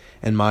holes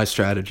in my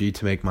strategy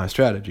to make my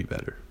strategy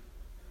better.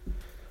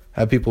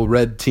 Have people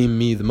red team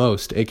me the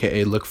most,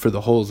 aka look for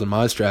the holes in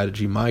my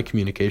strategy, my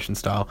communication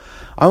style.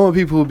 I want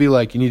people who be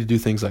like, you need to do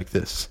things like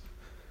this.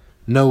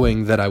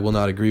 Knowing that I will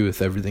not agree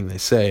with everything they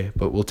say,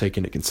 but will take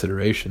into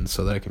consideration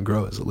so that I can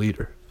grow as a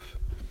leader.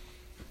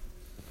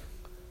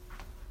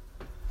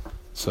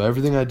 So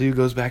everything I do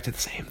goes back to the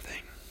same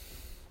thing.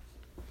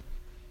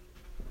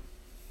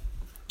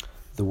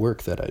 The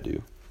work that I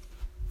do.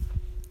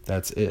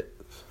 That's it.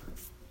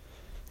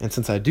 And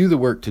since I do the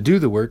work to do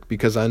the work,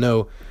 because I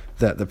know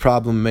that the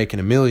problem of making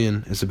 $1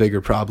 million is a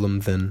bigger problem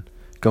than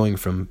going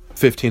from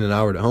 15 an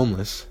hour to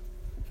homeless,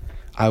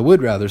 I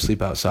would rather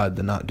sleep outside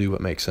than not do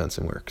what makes sense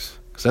and works.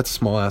 Because that's a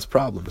small-ass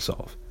problem to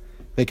solve.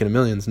 Making $1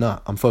 million's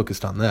not. I'm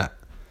focused on that.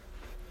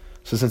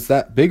 So since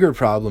that bigger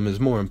problem is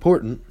more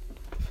important,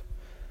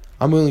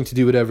 I'm willing to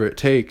do whatever it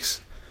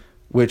takes,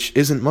 which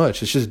isn't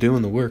much. It's just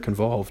doing the work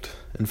involved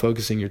and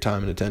focusing your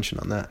time and attention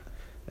on that.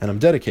 And I'm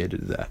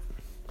dedicated to that.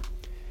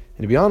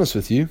 And to be honest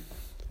with you,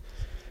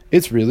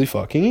 it's really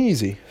fucking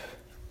easy.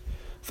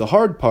 The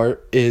hard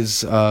part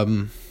is, I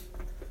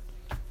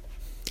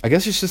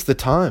guess it's just the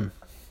time.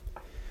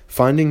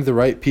 Finding the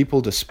right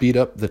people to speed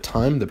up the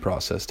time the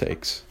process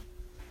takes.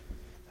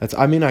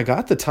 I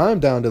got the time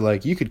down to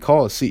like, you could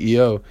call a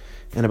CEO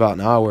in about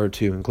an hour or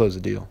two and close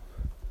a deal.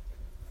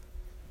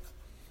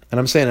 And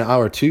I'm saying an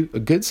hour or two. A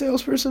good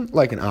salesperson,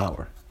 like an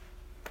hour.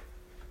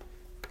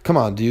 Come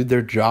on, dude.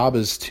 Their job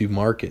is to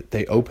market.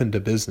 They opened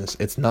a business.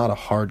 It's not a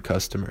hard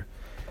customer.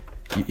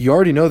 You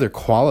already know they're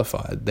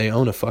qualified. They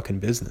own a fucking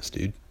business,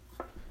 dude.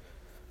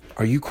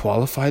 Are you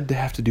qualified to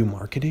have to do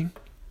marketing?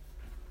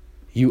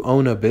 You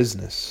own a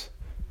business.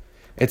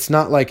 It's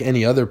not like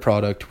any other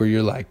product where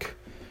you're like,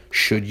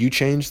 should you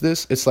change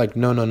this? It's like,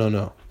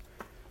 no.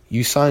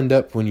 You signed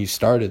up when you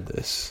started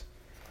this.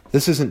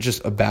 This isn't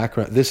just a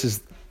background. This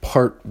is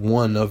part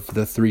 1 of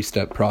the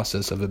 3-step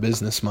process of a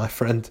business, my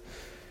friend.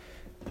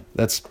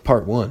 That's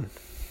part 1.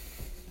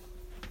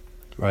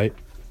 Right?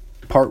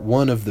 Part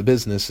 1 of the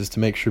business is to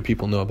make sure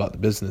people know about the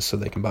business so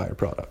they can buy your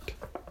product.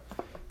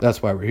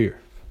 That's why we're here.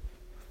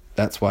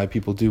 That's why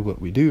people do what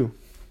we do.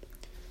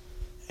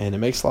 And it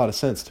makes a lot of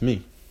sense to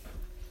me.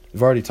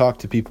 I've already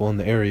talked to people in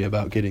the area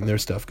about getting their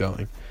stuff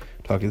going.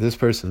 Talk to this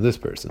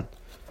person.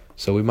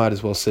 So we might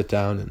as well sit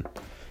down and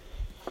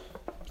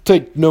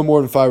take no more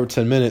than 5 or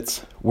 10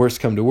 minutes. Worst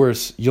come to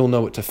worst, you'll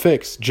know what to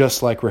fix.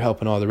 Just like we're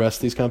helping all the rest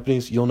of these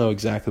companies, you'll know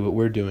exactly what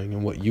we're doing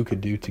and what you could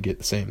do to get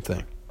the same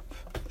thing.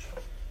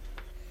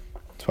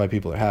 That's why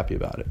people are happy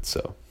about it.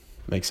 So,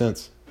 makes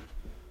sense.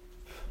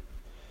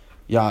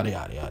 Yada,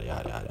 yada, yada,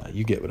 yada, yada.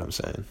 You get what I'm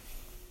saying.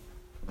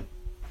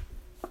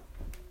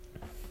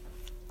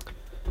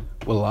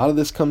 What a lot of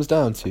this comes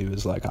down to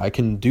is like, I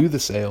can do the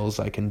sales,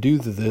 I can do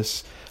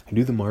this, I can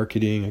do the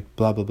marketing,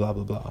 blah, blah, blah,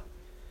 blah, blah.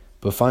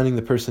 But finding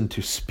the person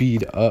to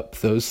speed up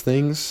those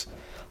things,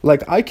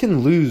 like I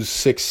can lose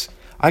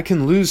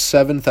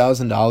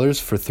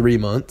 $7,000 for 3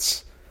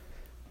 months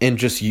and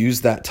just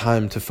use that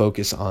time to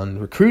focus on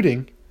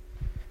recruiting,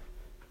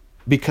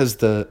 because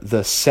the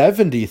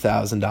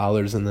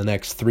 $70,000 in the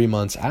next 3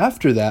 months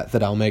after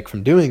that I'll make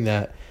from doing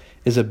that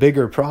is a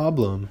bigger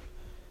problem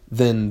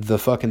than the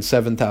fucking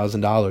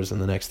 $7,000 in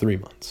the next 3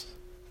 months.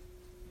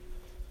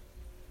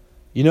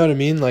 You know what I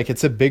mean? Like,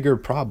 it's a bigger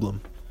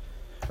problem.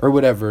 Or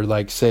whatever,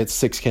 like, say it's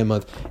 $6,000 a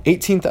month.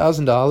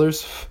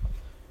 $18,000,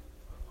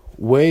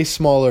 way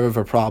smaller of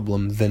a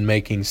problem than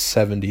making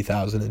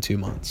 $70,000 in 2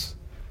 months.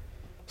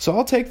 So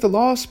I'll take the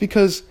loss,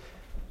 because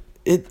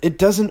it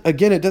doesn't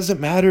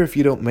matter if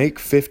you don't make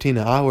 $15 an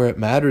hour. It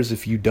matters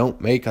if you don't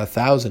make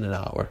 $1,000 an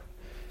hour.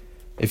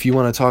 If you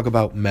want to talk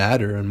about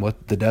matter and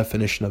what the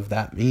definition of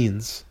that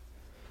means,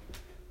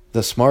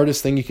 the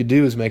smartest thing you could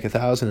do is make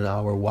 $1,000 an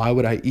hour. Why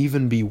would I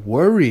even be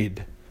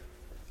worried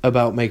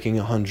about making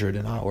 $100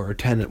 an hour or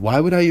 $10?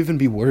 Why would I even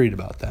be worried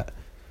about that?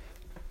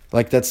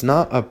 Like, that's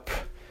not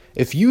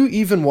if you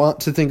even want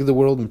to think of the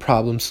world in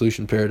problem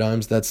solution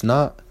paradigms, that's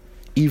not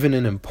even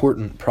an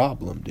important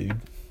problem,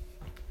 dude.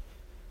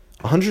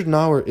 $100 an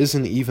hour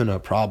isn't even a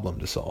problem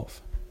to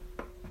solve.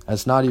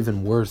 That's not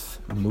even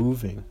worth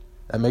moving.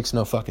 That makes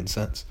no fucking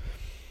sense.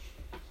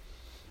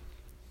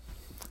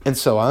 And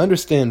so I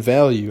understand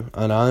value,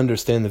 and I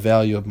understand the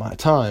value of my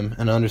time,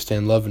 and I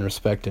understand love and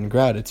respect and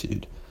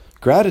gratitude.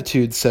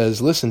 Gratitude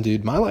says, listen,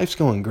 dude, my life's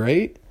going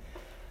great.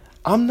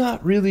 I'm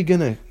not really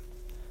going to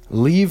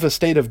leave a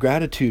state of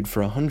gratitude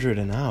for $100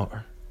 an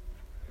hour.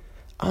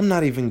 I'm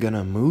not even going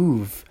to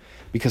move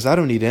because I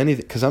don't need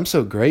anything, because I'm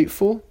so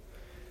grateful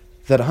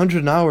that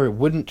 100 an hour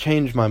wouldn't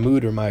change my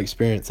mood or my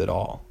experience at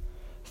all.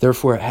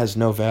 Therefore, it has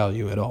no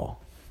value at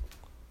all.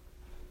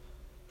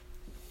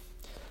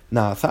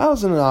 Now,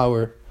 1,000 an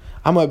hour,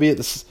 I might be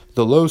at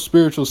the low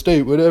spiritual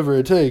state, whatever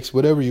it takes,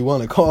 whatever you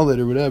want to call it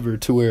or whatever,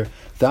 to where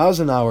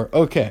 1,000 an hour,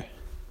 okay,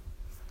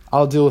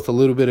 I'll deal with a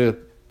little bit of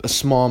a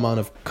small amount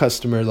of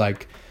customer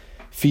like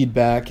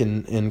feedback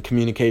and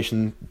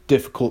communication,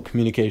 difficult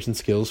communication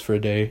skills for a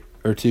day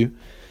or two,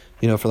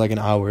 for like an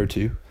hour or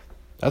two.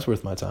 That's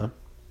worth my time.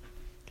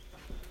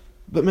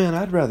 But man,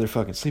 I'd rather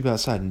fucking sleep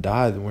outside and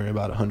die than worry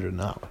about 100 an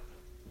hour.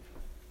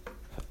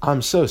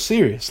 I'm so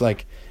serious.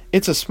 Like,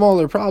 it's a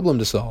smaller problem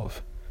to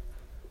solve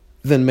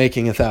than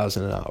making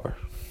 1,000 an hour.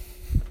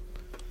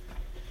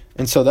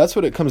 And so that's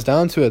what it comes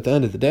down to at the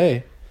end of the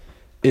day,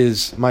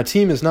 is my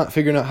team is not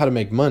figuring out how to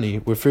make money.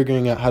 We're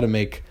figuring out how to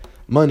make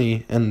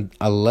money in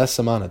a less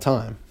amount of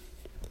time.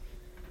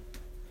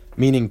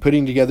 Meaning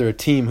putting together a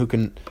team who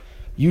can...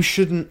 You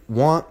shouldn't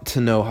want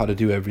to know how to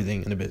do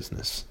everything in a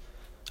business.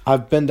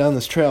 I've been down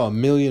this trail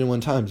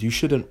 1,000,001 times. You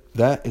shouldn't...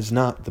 That is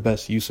not the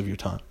best use of your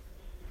time.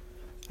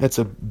 That's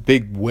a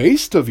big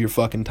waste of your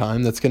fucking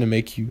time. That's going to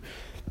make you...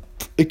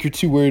 If you're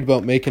too worried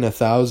about making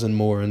 1,000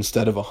 more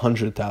instead of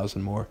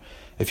 100,000 more.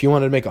 If you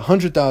wanted to make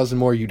 100,000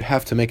 more, you'd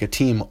have to make a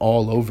team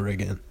all over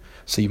again.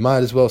 So you might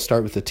as well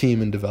start with a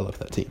team and develop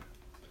that team.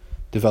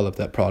 Develop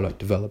that product,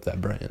 develop that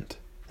brand.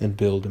 And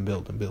build and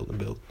build and build and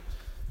build.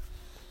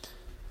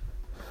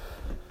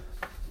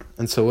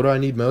 And so what do I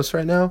need most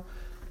right now?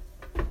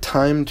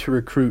 Time to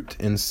recruit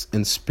in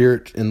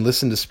spirit and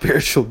listen to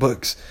spiritual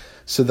books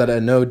so that I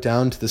know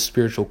down to the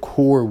spiritual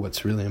core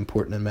what's really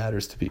important and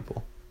matters to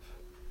people.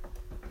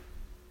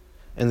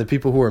 And the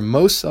people who are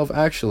most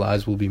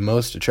self-actualized will be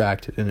most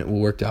attracted, and it will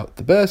work out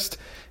the best,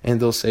 and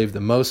they'll save the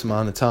most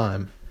amount of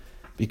time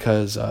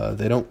because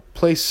they don't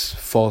place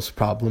false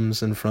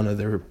problems in front of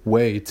their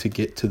way to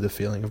get to the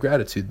feeling of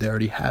gratitude. They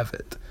already have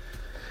it.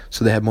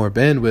 So they have more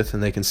bandwidth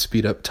and they can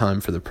speed up time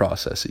for the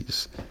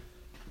processes.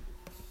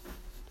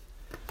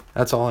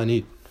 That's all I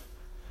need.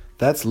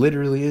 That's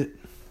literally it.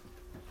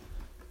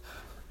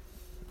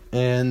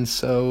 And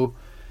so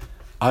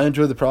I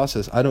enjoy the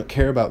process. I don't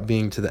care about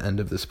being to the end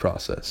of this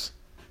process.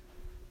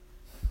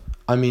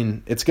 I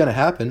mean, it's going to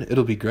happen.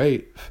 It'll be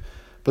great.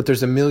 But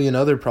there's 1,000,000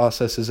 other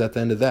processes at the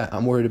end of that.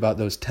 I'm worried about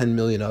those 10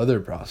 million other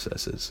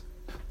processes,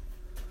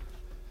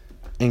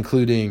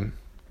 including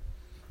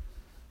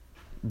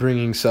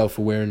bringing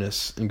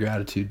self-awareness and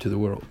gratitude to the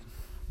world.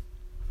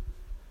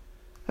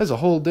 That's a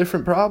whole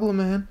different problem,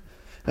 man.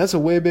 That's a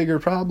way bigger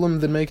problem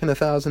than making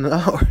 1,000 an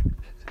hour.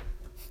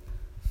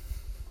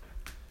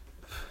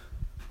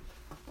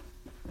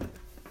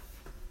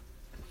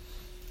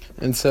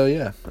 And so,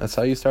 yeah, that's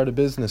how you start a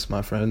business,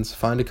 my friends.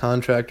 Find a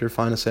contractor,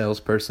 find a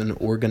salesperson,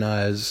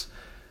 organize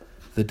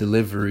the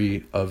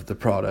delivery of the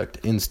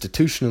product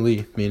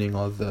institutionally, meaning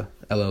all the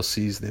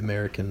LLCs, the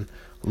American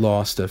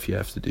law stuff you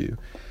have to do,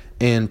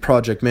 and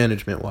project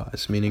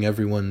management-wise, meaning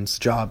everyone's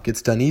job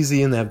gets done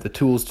easy and they have the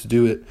tools to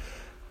do it,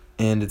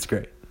 and it's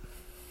great.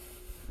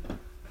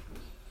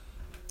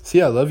 So,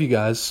 yeah, I love you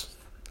guys.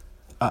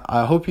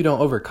 I hope you don't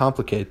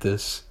overcomplicate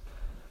this.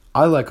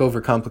 I like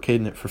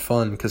overcomplicating it for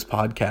fun because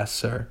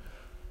podcasts are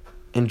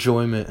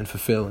enjoyment and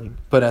fulfilling.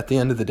 But at the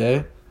end of the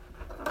day,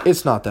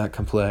 it's not that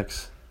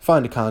complex.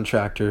 Find a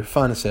contractor,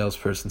 find a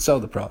salesperson, sell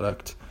the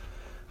product.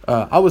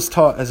 I was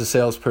taught as a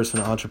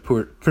salesperson,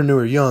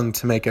 entrepreneur young,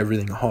 to make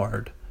everything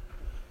hard.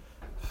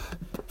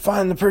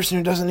 Find the person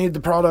who doesn't need the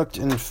product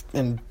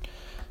and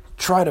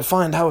try to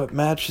find how it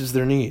matches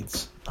their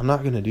needs. I'm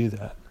not going to do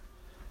that.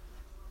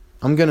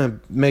 I'm going to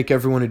make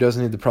everyone who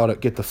doesn't need the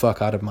product get the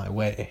fuck out of my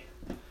way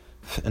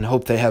and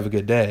hope they have a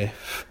good day,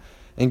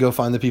 and go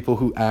find the people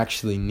who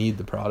actually need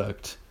the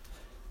product.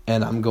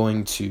 And I'm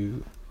going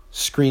to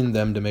screen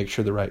them to make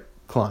sure the right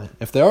client.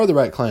 If they are the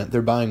right client,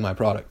 they're buying my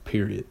product,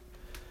 period.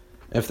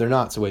 If they're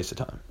not, it's a waste of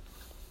time.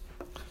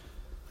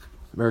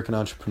 American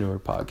Entrepreneur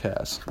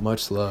Podcast.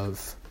 Much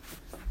love.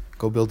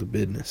 Go build a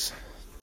business.